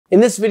In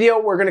this video,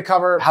 we're gonna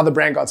cover how the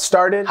brand got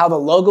started, how the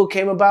logo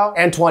came about,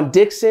 Antoine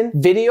Dixon,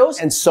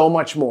 videos, and so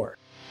much more.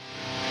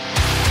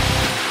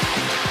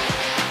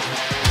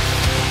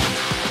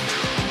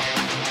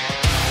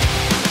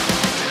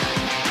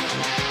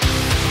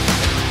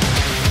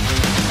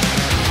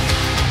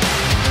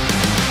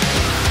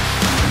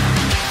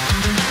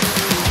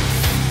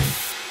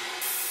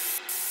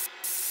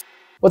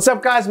 What's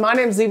up guys, my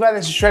name is Levi,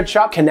 this is Shred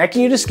Shop,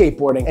 connecting you to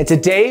skateboarding. And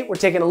today we're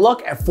taking a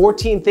look at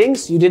 14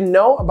 things you didn't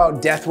know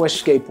about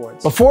Deathwish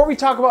skateboards. Before we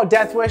talk about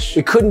Deathwish,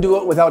 we couldn't do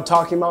it without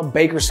talking about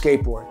Baker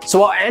Skateboards. So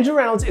while Andrew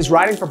Reynolds is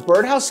riding for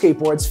Birdhouse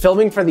Skateboards,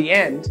 filming for The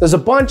End, there's a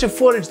bunch of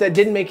footage that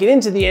didn't make it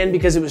into The End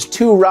because it was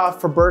too rough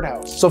for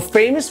Birdhouse. So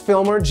famous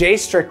filmer Jay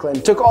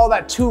Strickland took all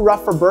that too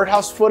rough for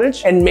Birdhouse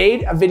footage and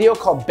made a video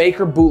called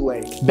Baker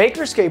Bootleg.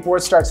 Baker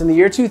Skateboards starts in the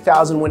year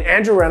 2000 when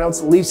Andrew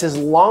Reynolds leaves his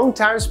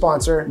longtime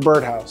sponsor,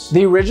 Birdhouse.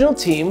 The original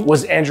team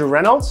was Andrew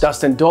Reynolds,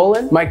 Dustin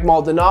Dolan, Mike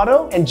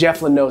Maldonado, and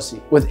Jeff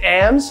Lenosi, with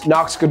Ams,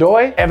 Knox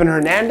Godoy, Evan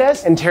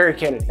Hernandez, and Terry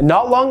Kennedy. And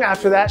not long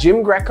after that,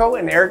 Jim Greco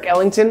and Erik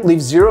Ellington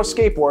leave Zero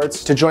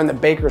Skateboards to join the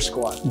Baker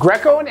squad.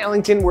 Greco and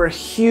Ellington were a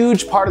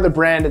huge part of the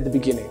brand at the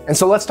beginning, and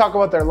so let's talk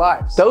about their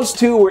lives. Those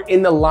two were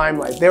in the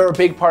limelight. They were a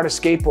big part of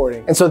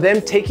skateboarding, and so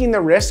them taking the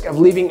risk of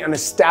leaving an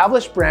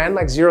established brand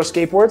like Zero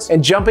Skateboards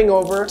and jumping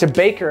over to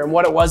Baker and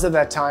what it was at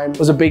that time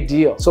was a big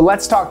deal. So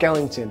let's talk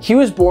Ellington. He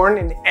was born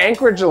in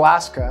Anchorage,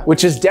 Alaska,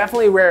 which is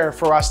definitely rare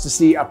for us to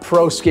see a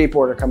pro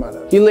skateboarder come out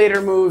of. He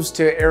later moves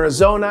to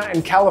Arizona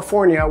and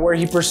California where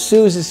he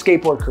pursues his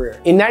skateboard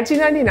career. In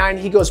 1999,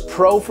 he goes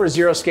pro for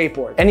Zero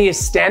Skateboard, and he has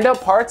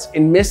stand-up parts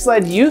in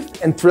Misled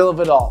Youth and Thrill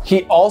of It All.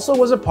 He also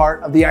was a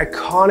part of the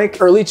iconic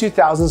early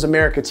 2000s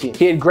America team.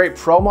 He had great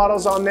pro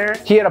models on there.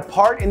 He had a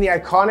part in the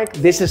iconic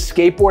This Is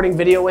Skateboarding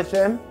video with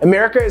them.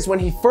 America is when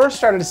he first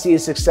started to see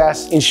his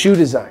success in shoe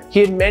design.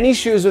 He had many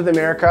shoes with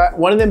America,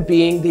 one of them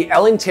being the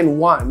Ellington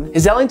 1.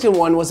 His Ellington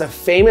 1 was a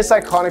famous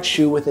iconic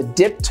shoe with a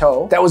dip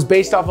toe that was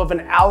based off of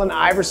an Allen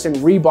Iverson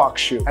Reebok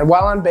shoe. And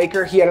while on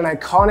Baker, he had an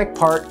iconic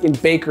part in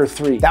Baker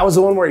 3. That was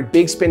the one where he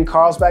big spin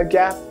Carlsbad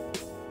gap.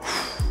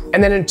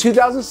 And then in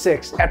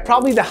 2006, at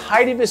probably the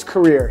height of his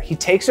career, he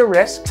takes a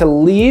risk to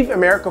leave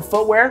America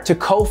Footwear to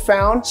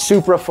co-found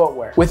Supra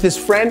Footwear with his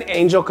friend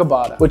Angel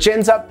Cabada, which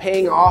ends up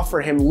paying off for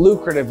him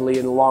lucratively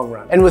in the long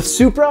run. And with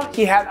Supra,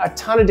 he had a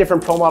ton of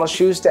different pro model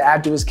shoes to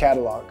add to his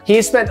catalog. He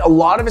has spent a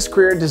lot of his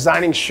career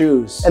designing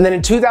shoes. And then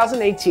in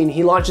 2018,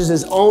 he launches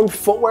his own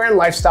footwear and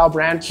lifestyle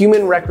brand,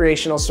 Human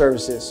Recreational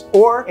Services,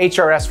 or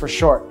HRS for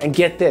short. And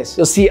get this,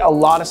 you'll see a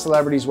lot of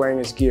celebrities wearing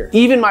his gear.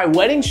 Even my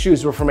wedding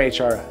shoes were from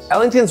HRS.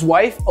 Ellington's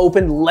wife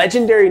opened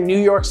legendary New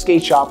York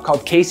skate shop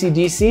called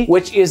KCDC,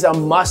 which is a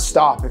must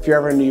stop if you're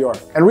ever in New York.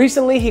 And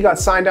recently he got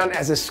signed on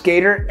as a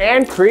skater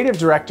and creative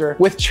director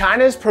with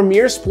China's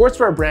premier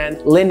sportswear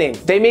brand, Li-Ning.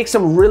 They make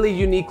some really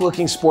unique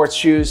looking sports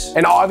shoes,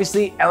 and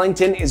obviously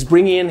Ellington is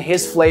bringing in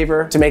his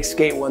flavor to make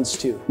skate ones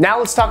too. Now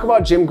let's talk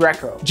about Jim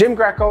Greco. Jim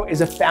Greco is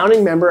a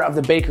founding member of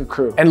the Baker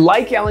crew, and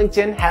like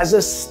Ellington, has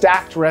a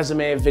stacked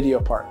resume of video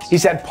parts.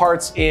 He's had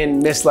parts in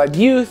Misled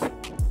Youth,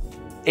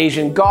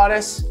 Asian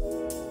Goddess,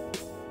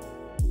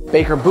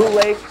 Baker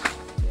Bootleg,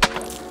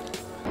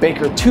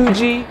 Baker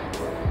 2G,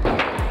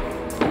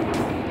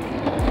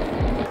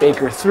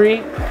 Baker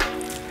 3,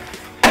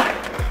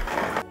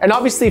 and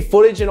obviously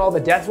footage in all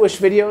the Deathwish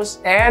videos.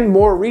 And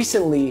more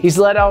recently, he's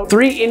let out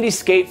 3 indie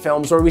skate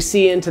films where we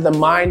see into the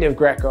mind of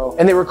Greco,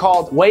 and they were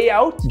called Way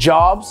Out,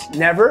 Jobs,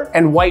 Never,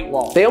 and White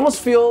Wall. They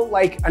almost feel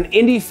like an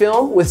indie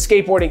film with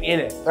skateboarding in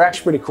it. They're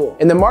actually pretty cool.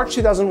 In the March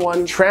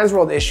 2001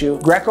 Transworld issue,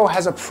 Greco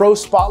has a pro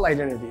spotlight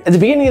interview. At the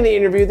beginning of the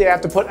interview, they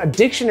have to put a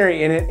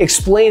dictionary in it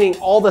explaining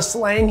all the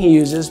slang he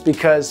uses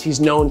because he's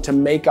known to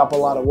make up a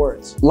lot of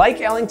words.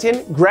 Like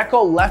Ellington,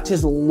 Greco left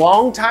his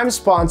longtime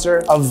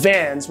sponsor of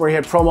Vans, where he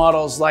had pro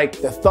models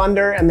like the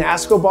Thunder and the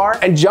Escobar,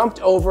 and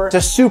jumped over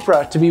to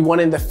Supra to be one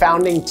of the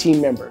founding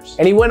team members.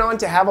 And he went on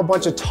to have a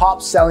bunch of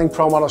top selling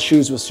pro model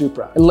shoes with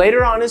Supra. And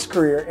later on in his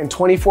career, in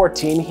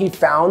 2014, he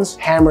founds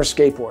Hammer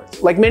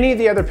Skateboards. Like many of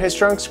the other piss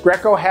drunks,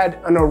 Greco had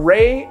an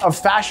array of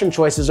fashion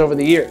choices over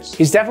the years.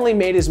 He's definitely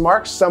made his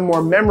marks, some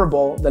more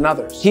memorable than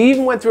others. He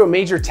even went through a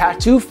major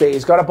tattoo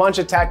phase, got a bunch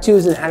of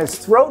tattoos and had his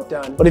throat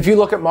done. But if you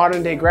look at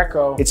modern day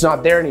Greco, it's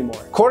not there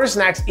anymore. Quarter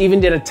Snacks even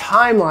did a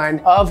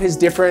timeline of his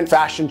different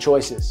fashion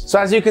choices. So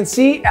as you can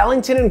see,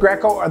 Ellington and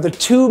Greco are the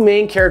two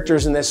main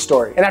characters in this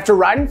story. And after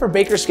riding for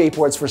Baker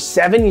Skateboards for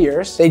 7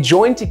 years, they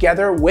joined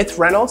together with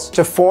Reynolds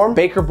to form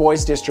Baker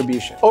Boys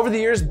Distribution. Over the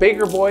years,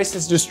 Baker Boys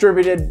has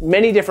distributed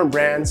many different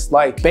brands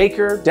like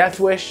Baker,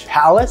 Deathwish,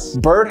 Palace,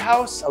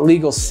 Birdhouse,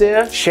 Illegal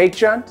Civ, Shake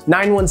Junt,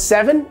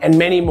 917, and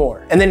many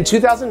more. And then in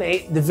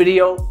 2008, the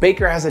video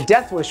Baker Has a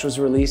Deathwish was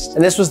released,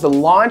 and this was the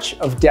launch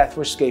of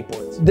Deathwish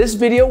Skateboards. This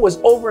video was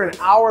over an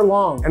hour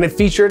long, and it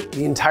featured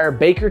the entire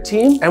Baker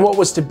team and what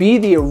was to be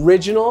the original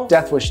original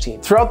Deathwish team.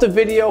 Throughout the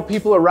video,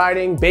 people are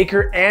riding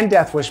Baker and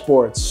Deathwish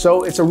boards,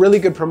 so it's a really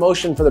good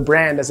promotion for the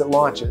brand as it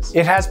launches.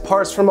 It has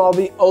parts from all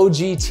the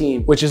OG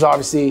team, which is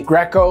obviously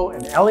Greco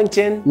and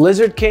Ellington,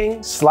 Lizard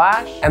King,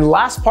 Slash, and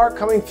last part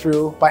coming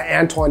through by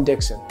Antoine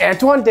Dixon.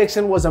 Antoine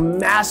Dixon was a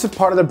massive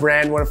part of the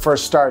brand when it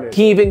first started.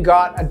 He even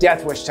got a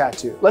Deathwish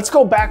tattoo. Let's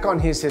go back on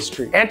his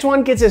history.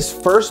 Antoine gets his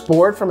first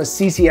board from a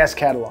CCS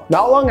catalog.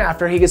 Not long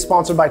after, he gets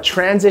sponsored by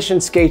Transition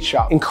Skate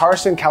Shop in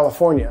Carson,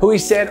 California, who he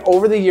said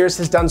over the years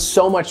has done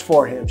so much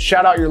for him.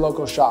 Shout out your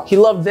local shop. He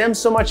loved them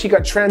so much he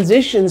got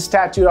Transitions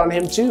tattooed on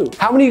him too.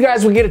 How many of you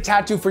guys would get a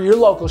tattoo for your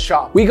local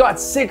shop? We got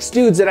 6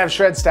 dudes that have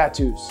Shreds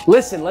tattoos.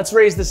 Listen, let's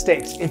raise the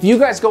stakes. If you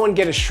guys go and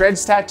get a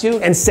Shreds tattoo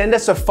and send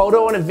us a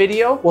photo and a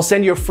video, we'll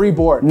send you a free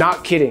board.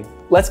 Not kidding.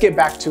 Let's get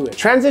back to it.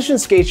 Transition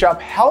Skate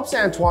Shop helps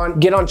Antoine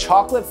get on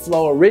Chocolate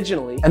Flow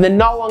originally, and then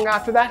not long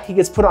after that, he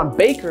gets put on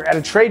Baker at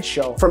a trade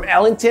show from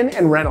Ellington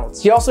and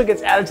Reynolds. He also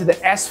gets added to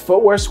the S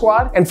Footwear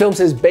squad and films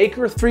his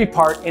Baker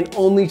 3-part in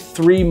only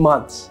 3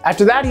 months.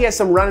 After that, he has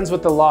some run-ins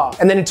with the law.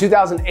 And then in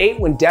 2008,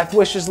 when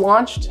Deathwish is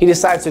launched, he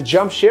decides to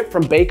jump ship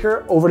from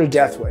Baker over to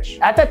Deathwish.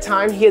 At that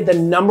time, he had the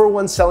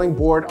 #1 selling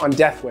board on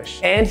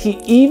Deathwish, and he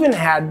even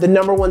had the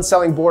 #1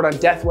 selling board on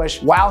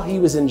Deathwish while he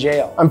was in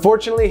jail.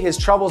 Unfortunately, his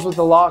troubles with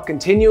the law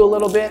continue a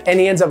little bit, and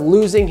he ends up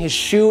losing his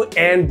shoe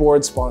and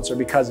board sponsor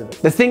because of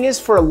it. The thing is,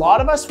 for a lot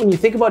of us, when you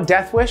think about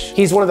Deathwish,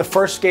 he's one of the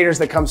first skaters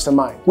that comes to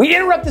mind. We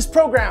interrupt this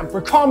program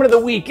for comment of the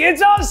week.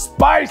 It's a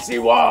spicy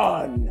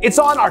one. It's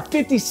on our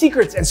 50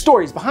 secrets and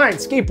stories behind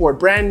skateboard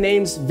brand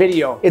names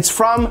video. It's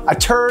from a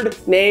turd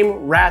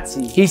named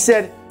Ratsy. He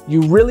said,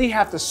 "You really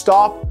have to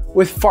stop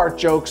with fart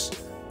jokes,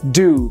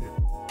 dude."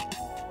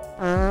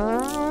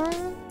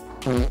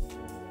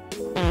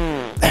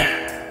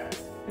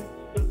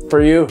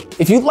 For you.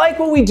 If you like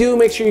what we do,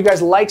 make sure you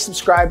guys like,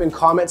 subscribe, and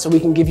comment so we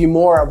can give you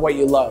more of what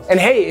you love. And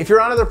hey, if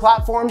you're on other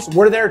platforms,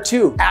 we're there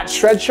too, at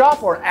Shred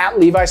Shop or at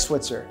Levi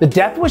Switzer. The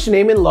Deathwish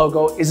name and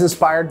logo is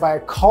inspired by a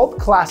cult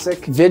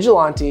classic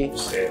vigilante.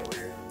 Say it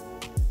weird.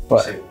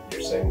 What?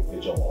 You're saying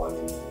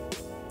vigilante.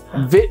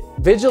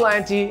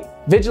 Vigilante.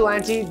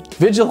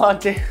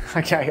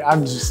 Okay,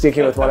 I'm just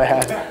sticking with what I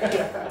had.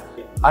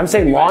 I'm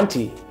saying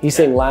Lanty. He's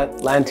saying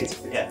Lanty.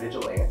 Yeah,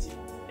 vigilante.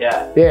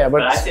 Yeah,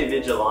 but I say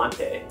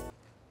vigilante.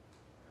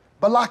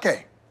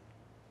 Balake.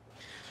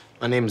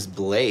 My name's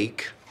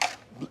Blake.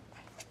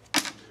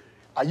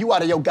 Are you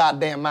out of your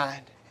goddamn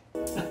mind?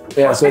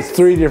 Yeah, so it's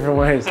 3 different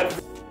ways.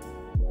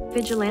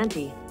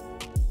 Vigilante.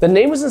 The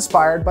name was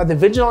inspired by the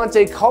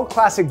vigilante cult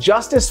classic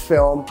justice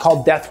film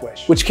called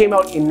Deathwish, which came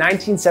out in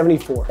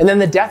 1974. And then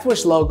the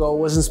Deathwish logo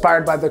was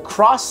inspired by the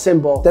cross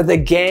symbol that the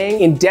gang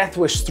in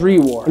Deathwish 3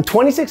 wore. In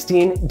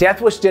 2016,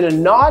 Deathwish did a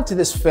nod to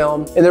this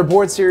film in their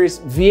board series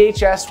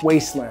VHS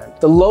Wasteland.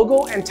 The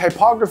logo and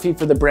typography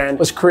for the brand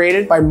was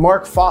created by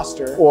Mark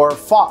Foster, or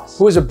Foss,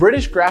 who is a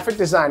British graphic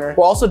designer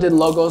who also did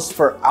logos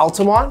for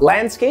Altamont,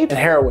 Landscape, and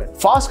Heroin.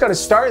 Foss got his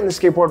start in the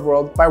skateboard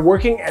world by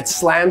working at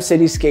Slam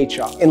City Skate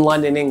Shop in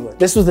London, England.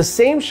 This was the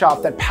same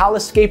shop that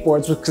Palace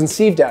Skateboards was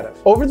conceived out of.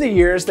 Over the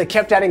years, they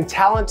kept adding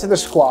talent to the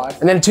squad,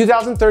 and then in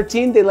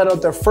 2013, they let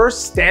out their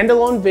first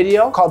standalone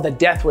video called the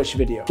Deathwish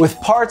video, with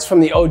parts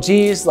from the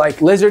OGs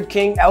like Lizard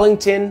King,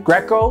 Ellington,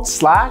 Greco,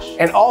 Slash,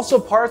 and also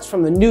parts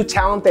from the new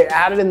talent they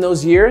added in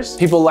those years,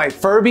 people like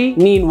Furby,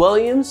 Neen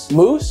Williams,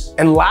 Moose,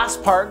 and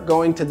last part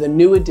going to the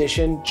new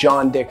addition,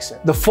 John Dixon.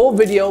 The full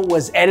video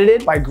was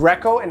edited by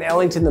Greco and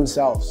Ellington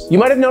themselves. You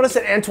might have noticed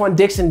that Antoine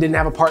Dixon didn't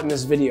have a part in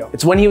this video.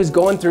 It's when he was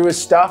going through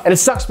his stuff, and it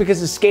sucks because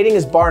his skating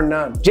is bar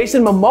none.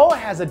 Jason Momoa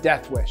has a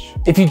Deathwish.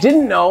 If you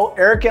didn't know,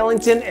 Erik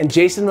Ellington and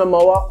Jason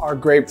Momoa are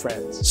great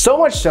friends. So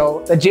much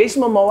so that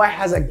Jason Momoa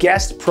has a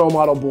guest pro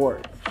model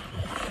board.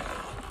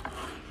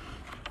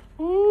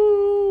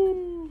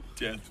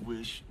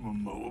 Deathwish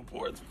Momoa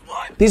boards.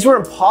 What? These were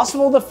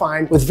impossible to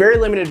find with very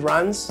limited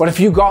runs, but if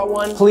you got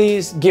one,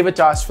 please give it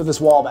to us for this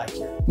wall back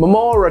here.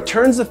 Momoa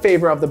returns the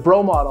favor of the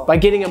bro model by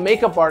getting a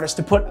makeup artist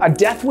to put a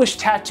Deathwish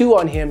tattoo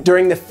on him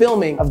during the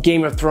filming of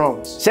Game of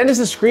Thrones. Send us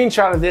a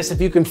screenshot of this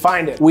if you can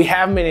find it. We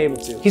haven't been able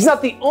to. He's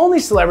not the only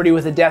celebrity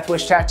with a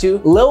Deathwish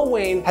tattoo. Lil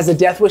Wayne has a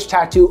Deathwish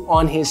tattoo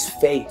on his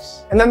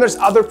face. And then there's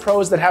other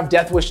pros that have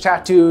Deathwish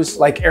tattoos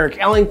like Erik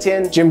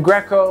Ellington, Jim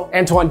Greco,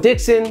 Antoine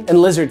Dixon, and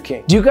Lizard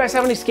King. Do you guys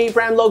have any skate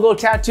brand logo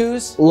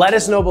tattoos? Let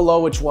us know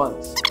below which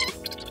ones.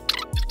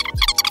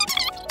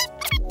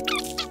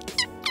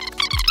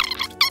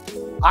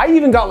 I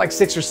even got like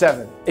 6 or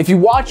 7. If you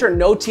watch our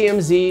No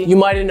TMZ, you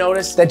might have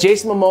noticed that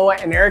Jason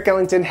Momoa and Erik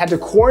Ellington had to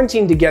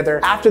quarantine together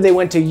after they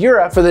went to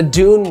Europe for the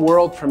Dune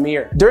world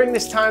premiere. During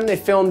this time, they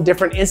filmed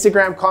different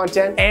Instagram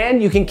content,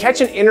 and you can catch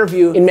an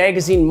interview in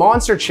magazine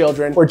Monster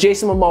Children where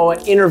Jason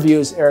Momoa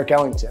interviews Erik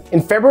Ellington. In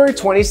February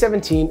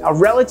 2017, a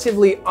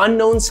relatively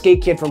unknown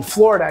skate kid from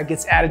Florida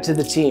gets added to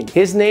the team.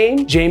 His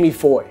name, Jamie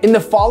Foy. In the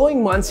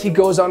following months, he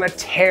goes on a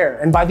tear,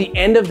 and by the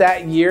end of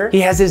that year, he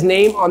has his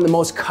name on the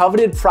most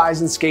coveted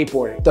prize in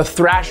skateboarding. skateboarding, the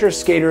Thrasher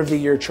Skater of the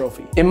Year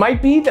trophy. It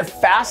might be the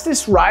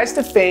fastest rise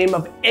to fame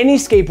of any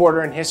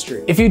skateboarder in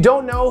history. If you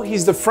don't know,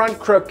 he's the front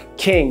crook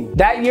king.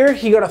 That year,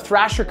 he got a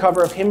Thrasher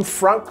cover of him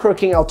front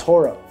crooking El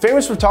Toro.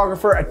 Famous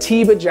photographer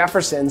Atiba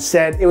Jefferson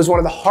said it was one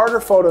of the harder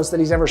photos that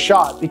he's ever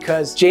shot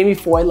because Jamie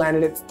Foy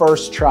landed it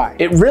first try.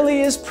 It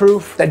really is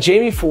proof that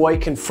Jamie Foy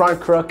can front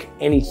crook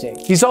anything.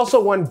 He's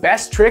also won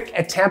Best Trick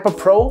at Tampa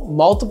Pro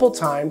multiple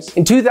times.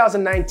 In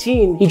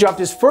 2019, he dropped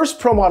his first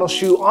pro model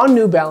shoe on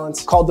New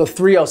Balance called the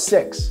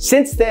 306.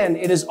 Since then,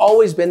 it has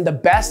always been the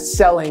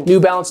best-selling New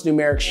Balance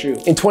numeric shoe.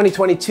 In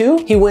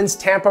 2022, he wins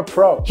Tampa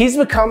Pro. He's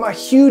become a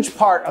huge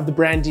part of the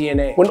brand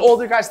DNA. When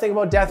older guys think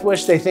about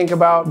Deathwish, they think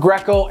about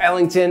Greco,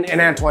 Ellington,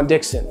 and Antoine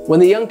Dixon. When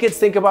the young kids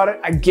think about it,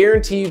 I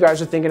guarantee you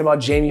guys are thinking about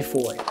Jamie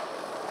Foy.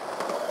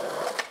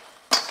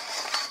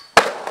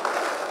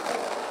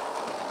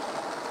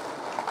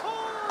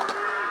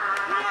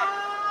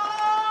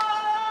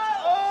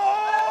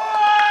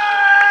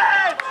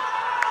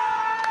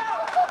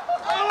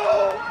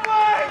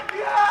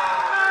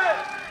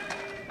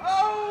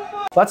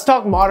 Let's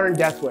talk modern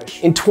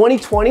Deathwish. In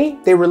 2020,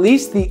 they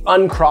released the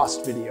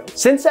Uncrossed video.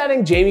 Since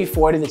adding Jamie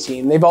Foy to the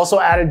team, they've also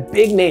added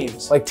big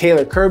names like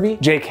Taylor Kirby,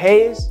 Jake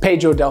Hayes,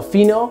 Pedro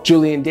Delfino,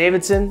 Julian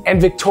Davidson, and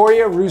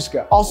Victoria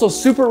Ruzga. Also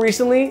super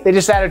recently, they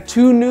just added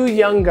 2 new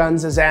young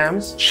guns as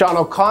AMs, Sean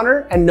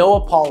O'Connor and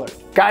Noah Pollard.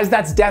 Guys,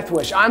 that's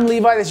Deathwish. I'm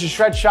Levi, this is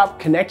Shred Shop,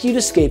 connect you to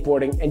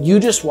skateboarding, and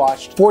you just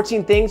watched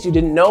 14 things you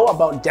didn't know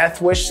about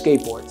Deathwish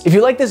skateboards. If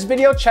you like this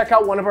video, check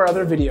out one of our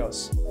other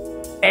videos.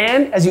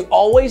 And as you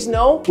always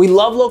know, we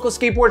love local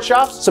skateboard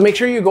shops, so make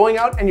sure you're going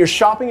out and you're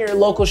shopping at your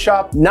local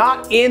shop,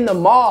 not in the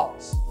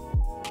malls.